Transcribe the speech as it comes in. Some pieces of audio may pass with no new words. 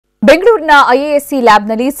ಬೆಂಗಳೂರಿನ IISC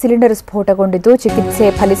ಲ್ಯಾಬ್ನಲ್ಲಿ cylinder ಸ್ಫೋಟಗೊಂಡಿದ್ದು ಚಿಕಿತ್ಸೆ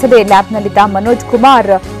ಫಲಿಸದೆ ಲ್ಯಾಬ್ನಲ್ಲಿದ್ದ ಮನೋಜ್ ಕುಮಾರ್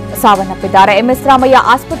ಸಾವನ್ನಪ್ಪಿದ್ದಾರೆ. MS ರಾಮಯ್ಯ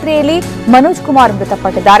ಆಸ್ಪತ್ರೆಯಲ್ಲಿ ಮನೋಜ್ ಕುಮಾರ್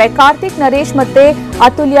ಮೃತಪಟ್ಟಿದ್ದಾರೆ. ಕಾರ್ತಿಕ್, ನರೇಶ್ ಮತ್ತೆ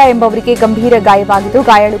ಅತುಲ್ಯ ಎಂಬವರಿಗೆ ಗಂಭೀರ ಗಾಯವಾಗಿದ್ದು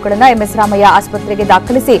ಗಾಯಾಳುಗಳನ್ನು MS ರಾಮಯ್ಯ ಆಸ್ಪತ್ರೆಗೆ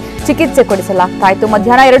ದಾಖಲಿಸಿ ಚಿಕಿತ್ಸೆ ಕೊಡಿಸಲಾಗುತ್ತಿತ್ತು.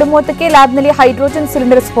 ಮಧ್ಯಾಹ್ನ 2:30ಕ್ಕೆ ಲ್ಯಾಬ್ನಲ್ಲಿ ಹೈಡ್ರೋಜನ್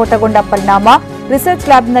ಸಿಲಿಂಡರ್ ಸ್ಫೋಟಗೊಂಡ ಪರಿಣಾಮ ರಿಸರ್ಚ್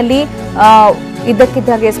ಲ್ಯಾಬ್ನಲ್ಲಿ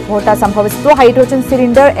ಇದ್ದಕ್ಕಿದ್ದಾಗೆ ಸ್ಫೋಟ ಸಂಭವಿಸಿತು. ಹೈಡ್ರೋಜನ್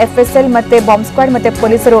ಸಿಲಿಂಡರ್ FSL ಮತ್ತೆ ಬಾಂಬ್ ಸ್ಕ್ವಾಡ್ ಮತ್ತೆ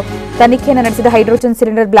ಪೊಲೀಸರು ತನಿಖೆಯನ್ನು ನಡೆಸಿದ ಹೈಡ್ರೋಜನ್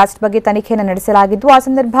ಸಿಲಿಂಡರ್ ಬ್ಲಾಸ್ಟ್ ಬಗ್ಗೆ ತನಿಖೆಯನ್ನು ನಡೆಸಲಾಗಿದ್ದು ಆ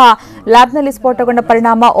ಸಂದರ್ಭ ಲ್ಯಾಬ್ನಲ್ಲಿ ಸ್ಫೋಟಗೊಂಡ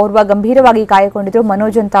ಪರಿಣಾಮ ಓರ್ವ ಗಂಭೀರವಾಗಿ ಗಾಯಗೊಂಡಿದ್ದು.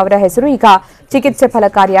 ಮನೋಜ್ ಅಂತ ಅವರ ಹೆಸರು. ಈಗ ಚಿಕಿತ್ಸೆ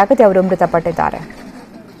ಫಲಕಾರಿಯಾಗದೆ ಅವರು ಮೃತಪಟ್ಟಿದ್ದಾರೆ.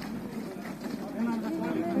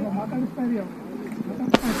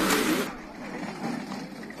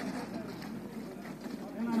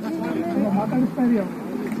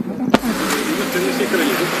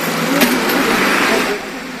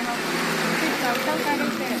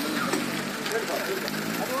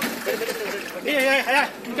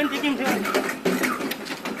 You can take him here.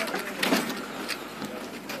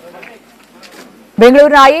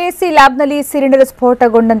 ಬೆಂಗಳೂರಿನ IISC ಲ್ಯಾಬ್ನಲ್ಲಿ ಸಿಲಿಂಡರ್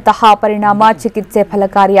ಸ್ಫೋಟಗೊಂಡಂತಹ ಪರಿಣಾಮ ಚಿಕಿತ್ಸೆ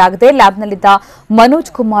ಫಲಕಾರಿಯಾಗದೆ ಲ್ಯಾಬ್ನಲ್ಲಿದ್ದ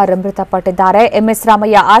ಮನೋಜ್ ಕುಮಾರ್ ಮೃತಪಟ್ಟಿದ್ದಾರೆ. MS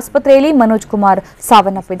ರಾಮಯ್ಯ ಆಸ್ಪತ್ರೆಯಲ್ಲಿ ಮನೋಜ್ ಕುಮಾರ್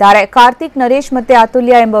ಸಾವನ್ನಪ್ಪಿದ್ದಾರೆ. ಕಾರ್ತಿಕ್, ನರೇಶ್ ಮತ್ತೆ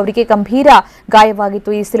ಅತುಲ್ಯ ಎಂಬವರಿಗೆ ಗಂಭೀರ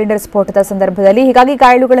ಗಾಯವಾಗಿತ್ತು ಈ ಸಿಲಿಂಡರ್ ಸ್ಫೋಟದ ಸಂದರ್ಭದಲ್ಲಿ. ಹೀಗಾಗಿ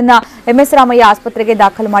ಗಾಯಾಳುಗಳನ್ನು MS ರಾಮಯ್ಯ ಆಸ್ಪತ್ರೆಗೆ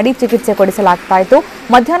ದಾಖಲು ಮಾಡಿ ಚಿಕಿತ್ಸೆ ಕೊಡಿಸಲಾಗುತ್ತಿತ್ತು.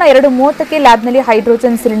 ಮಧ್ಯಾಹ್ನ 2:30ಕ್ಕೆ ಲ್ಯಾಬ್ನಲ್ಲಿ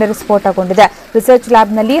hydrogen cylinder ಸ್ಫೋಟಗೊಂಡಿದೆ. Research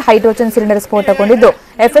ಲ್ಯಾಬ್ನಲ್ಲಿ hydrogen cylinder ಸ್ಫೋಟಗೊಂಡಿದ್ದು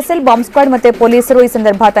FSL, bomb squad ಮತ್ತೆ ಪೊಲೀಸರು ಈ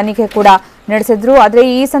ಸಂದರ್ಭ ತನಿಖೆ ಕೂಡ ನಡೆಸಿದ್ರು. ಆದರೆ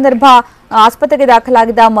ಈ ಸಂದರ್ಭ ಆಸ್ಪತ್ರೆಗೆ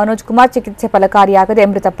ದಾಖಲಾಗಿದ್ದ ಮನೋಜ್ ಕುಮಾರ್ ಚಿಕಿತ್ಸೆ ಫಲಕಾರಿಯಾಗದೆ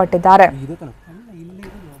ಮೃತಪಟ್ಟಿದ್ದಾರೆ.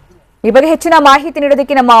 ಈ ಬಗ್ಗೆ ಹೆಚ್ಚಿನ ಮಾಹಿತಿ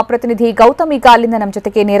ನೀಡೋದಕ್ಕೆ ನಮ್ಮ ಪ್ರತಿನಿಧಿ ಗೌತಮ್ ಈಗ ಅಲ್ಲಿಂದ ನಮ್ಮ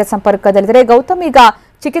ಜೊತೆಗೆ ನೇರ ಸಂಪರ್ಕದಲ್ಲಿದ್ದಾರೆ. ಗೌತಮ್, ಈಗ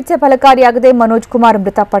ಚಿಕಿತ್ಸೆ ಫಲಕಾರಿಯಾಗದೆ ಮನೋಜ್ ಕುಮಾರ್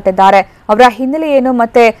ಮೃತಪಟ್ಟಿದ್ದಾರೆ. ಅವರ ಹಿನ್ನೆಲೆ ಏನು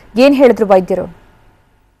ಮತ್ತೆ ಏನ್ ಹೇಳಿದ್ರು ವೈದ್ಯರು?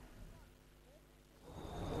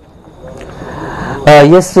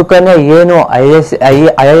 ಎಸ್ ಸುಕನ್ಯಾ, ಏನು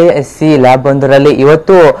IISC ಲ್ಯಾಬ್ ಒಂದರಲ್ಲಿ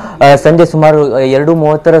ಇವತ್ತು ಸಂಜೆ ಸುಮಾರು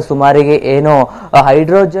 2:30 ಸುಮಾರಿಗೆ ಏನು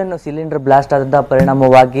ಹೈಡ್ರೋಜನ್ ಸಿಲಿಂಡರ್ ಬ್ಲಾಸ್ಟ್ ಆದಂತಹ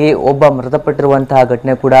ಪರಿಣಾಮವಾಗಿ ಒಬ್ಬ ಮೃತಪಟ್ಟಿರುವಂತಹ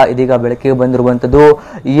ಘಟನೆ ಕೂಡ ಇದೀಗ ಬೆಳಕಿಗೆ ಬಂದಿರುವಂತದ್ದು.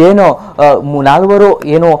 ಏನು 4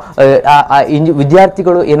 ಏನು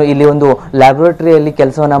ವಿದ್ಯಾರ್ಥಿಗಳು ಏನು ಇಲ್ಲಿ ಒಂದು ಲ್ಯಾಬೊರೇಟರಿಯಲ್ಲಿ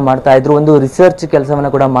ಕೆಲಸವನ್ನ ಮಾಡ್ತಾ ಇದ್ರು, ಒಂದು ರಿಸರ್ಚ್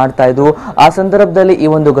ಕೆಲಸವನ್ನ ಕೂಡ ಮಾಡ್ತಾ ಇದ್ರು. ಆ ಸಂದರ್ಭದಲ್ಲಿ ಈ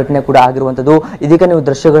ಒಂದು ಘಟನೆ ಕೂಡ ಆಗಿರುವಂತದ್ದು. ಇದೀಗ ನೀವು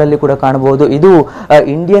ದೃಶ್ಯಗಳಲ್ಲಿ ಕೂಡ ಕಾಣಬಹುದು. ಇದು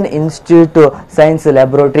ಇಂಡಿಯನ್ ಇನ್ಸ್ಟಿಟ್ಯೂಟ್ ಸೈನ್ಸ್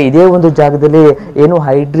ಲ್ಯಾಬೊರೇಟರಿ. ಇದೇ ಒಂದು ಜಾಗದಲ್ಲಿ ಏನು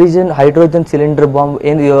ಹೈಡ್ರೋಜನ್ ಸಿಲಿಂಡರ್ ಬಾಂಬ್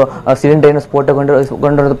ಸಿಲಿಂಡರ್ ಏನು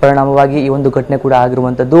ಸ್ಫೋಟಗೊಂಡಿರೋ ಪರಿಣಾಮವಾಗಿ ಈ ಒಂದು ಘಟನೆ ಕೂಡ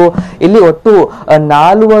ಆಗಿರುವಂತದ್ದು. ಇಲ್ಲಿ ಒಟ್ಟು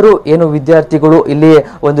 4 ಏನು ವಿದ್ಯಾರ್ಥಿಗಳು ಇಲ್ಲಿ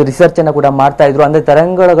ಒಂದು ರಿಸರ್ಚ್ ಅನ್ನ ಕೂಡ ಮಾಡ್ತಾ ಇದ್ರು. ಅಂದ್ರೆ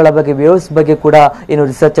ತರಂಗಗಳ ಬಗ್ಗೆ, ವೇವ್ಸ್ ಬಗ್ಗೆ ಕೂಡ ಏನು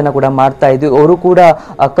ರಿಸರ್ಚ್ ಅನ್ನ ಕೂಡ ಮಾಡ್ತಾ ಇದ್ರು. ಅವರು ಕೂಡ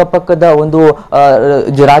ಅಕ್ಕಪಕ್ಕದ ಒಂದು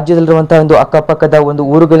ರಾಜ್ಯದಲ್ಲಿರುವಂತಹ ಒಂದು ಅಕ್ಕಪಕ್ಕದ ಒಂದು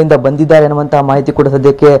ಊರುಗಳಿಂದ ಬಂದಿದ್ದಾರೆ ಎನ್ನುವಂತಹ ಮಾಹಿತಿ ಕೂಡ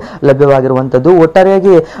ಸದ್ಯಕ್ಕೆ ಲಭ್ಯವಾಗಿರುವಂತದ್ದು.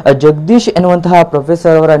 ಒಟ್ಟಾರೆಯಾಗಿ ಜಗದೀಶ್ ಎನ್ನುವಂತಹ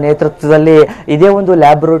ಪ್ರೊಫೆಸರ್ ಅವರ ನೇತೃತ್ವದಲ್ಲಿ ಇದೇ ಒಂದು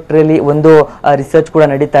ಲ್ಯಾಬೊರೇಟರಿಯಲ್ಲಿ ಒಂದು ರಿಸರ್ಚ್ ಕೂಡ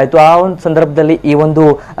ನಡೀತಾ ಇತ್ತು. ಆ ಒಂದು ಸಂದರ್ಭದಲ್ಲಿ ಈ ಒಂದು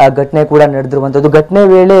ಘಟನೆ ಕೂಡ ನಡೆದಿರುವಂತದ್ದು. ಘಟನೆ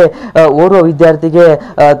ವೇಳೆ ಓರ್ವ ವಿದ್ಯಾರ್ಥಿಗೆ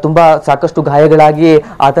ತುಂಬಾ ಸಾಕಷ್ಟು ಗಾಯಗಳಾಗಿ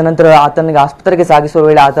ಆತನಿಗೆ ಆಸ್ಪತ್ರೆಗೆ ಸಾಗಿಸುವ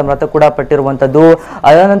ವೇಳೆ ಆತ ಮೃತ ಕೂಡ ಪಟ್ಟಿರುವಂತದ್ದು.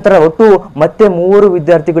 ಅದ ನಂತರ ಒಟ್ಟು ಮತ್ತೆ 3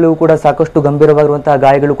 ವಿದ್ಯಾರ್ಥಿಗಳಿಗೂ ಕೂಡ ಸಾಕಷ್ಟು ಗಂಭೀರವಾಗಿರುವಂತಹ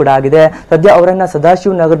ಗಾಯಗಳು ಕೂಡ ಆಗಿದೆ. ಸದ್ಯ ಅವರನ್ನ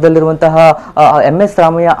ಸದಾಶಿವ ನಗರದಲ್ಲಿರುವಂತಹ MS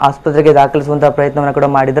ರಾಮಯ್ಯ ಆಸ್ಪತ್ರೆಗೆ ದಾಖಲಿಸುವಂತಹ ಪ್ರಯತ್ನವನ್ನು ಕೂಡ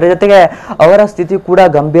ಮಾಡಿದ್ದಾರೆ. ಜೊತೆಗೆ ಅವರ ಸ್ಥಿತಿ ಕೂಡ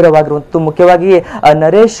ಗಂಭೀರವಾಗಿರುವಂತದ್ದು. ಮುಖ್ಯವಾಗಿ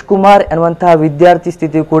ನರೇಶ್ ಕುಮಾರ್ ಎನ್ನುವಂತಹ ವಿದ್ಯಾರ್ಥಿ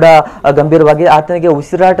ಸ್ಥಿತಿ ಕೂಡ ಗಂಭೀರವಾಗಿದೆ. ಆತನಿಗೆ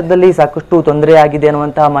ಉಸಿರಾಟದಲ್ಲಿ ಸಾಕಷ್ಟು ತೊಂದರೆ ಆಗಿದೆ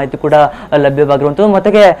ಅನ್ನುವಂತಹ ಮಾಹಿತಿ ಕೂಡ ಲಭ್ಯವಾಗಿರುವಂತದ್ದು.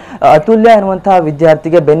 ಮತ್ತೆ ಅತುಲ್ಯ ಎನ್ನುವಂತಹ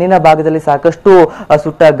ವಿದ್ಯಾರ್ಥಿಗೆ ಬೆನ್ನಿನ ಭಾಗದಲ್ಲಿ ಸಾಕಷ್ಟು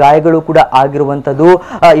ಸುಟ್ಟ ಗಾಯಗಳು ಕೂಡ ಆಗಿರುವಂತದ್ದು.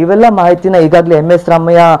 ಇವೆಲ್ಲ ಮಾಹಿತಿನ ಈಗಾಗಲೇ MS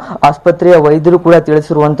ರಾಮಯ್ಯ ಆಸ್ಪತ್ರೆಯ ವೈದ್ಯರು ಕೂಡ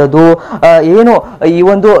ತಿಳಿಸಿರುವಂತದ್ದು. ಏನು ಈ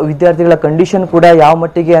ಒಂದು ವಿದ್ಯಾರ್ಥಿಗಳ ಕಂಡೀಷನ್ ಕೂಡ ಯಾವ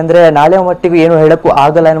ಮಟ್ಟಿಗೆ ಅಂದ್ರೆ ನಾಳೆ ಮಟ್ಟಿಗೆ ಏನು ಹೇಳಕ್ಕೂ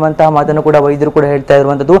ಆಗಲ್ಲ ಎನ್ನುವಂತಹ ಮಾತನ್ನು ಕೂಡ ವೈದ್ಯರು ಕೂಡ ಹೇಳ್ತಾ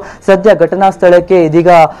ಇರುವಂತದ್ದು. ಸದ್ಯ ಘಟನಾ ಸ್ಥಳಕ್ಕೆ ಇದೀಗ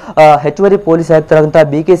ಹೆಚ್ಚುವರಿ ಪೊಲೀಸ್ ಆಯುಕ್ತರಾದಂತಹ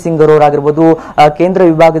BK ಸಿಂಗ್ ಅವರಾಗಿರ್ಬೋದು, ಕೇಂದ್ರ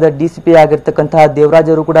ವಿಭಾಗದ DCP ಆಗಿರ್ತಕ್ಕಂತಹ ದೇವರಾಜ್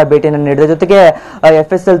ಅವರು ಕೂಡ ಭೇಟಿಯನ್ನು ನೀಡಿದ. ಜೊತೆಗೆ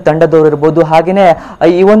FSL ತಂಡದವರು ಇರಬಹುದು, ಹಾಗೇನೆ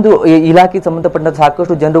ಈ ಒಂದು ಇಲಾಖೆಗೆ ಸಂಬಂಧಪಟ್ಟ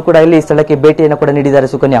ಸಾಕಷ್ಟು ಜನರು ಕೂಡ ಇಲ್ಲಿ ಸ್ಥಳಕ್ಕೆ ಭೇಟಿಯನ್ನು ಕೂಡ ನೀಡಿದ್ದಾರೆ.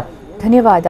 ಸುಕನ್ಯಾ, ಧನ್ಯವಾದ.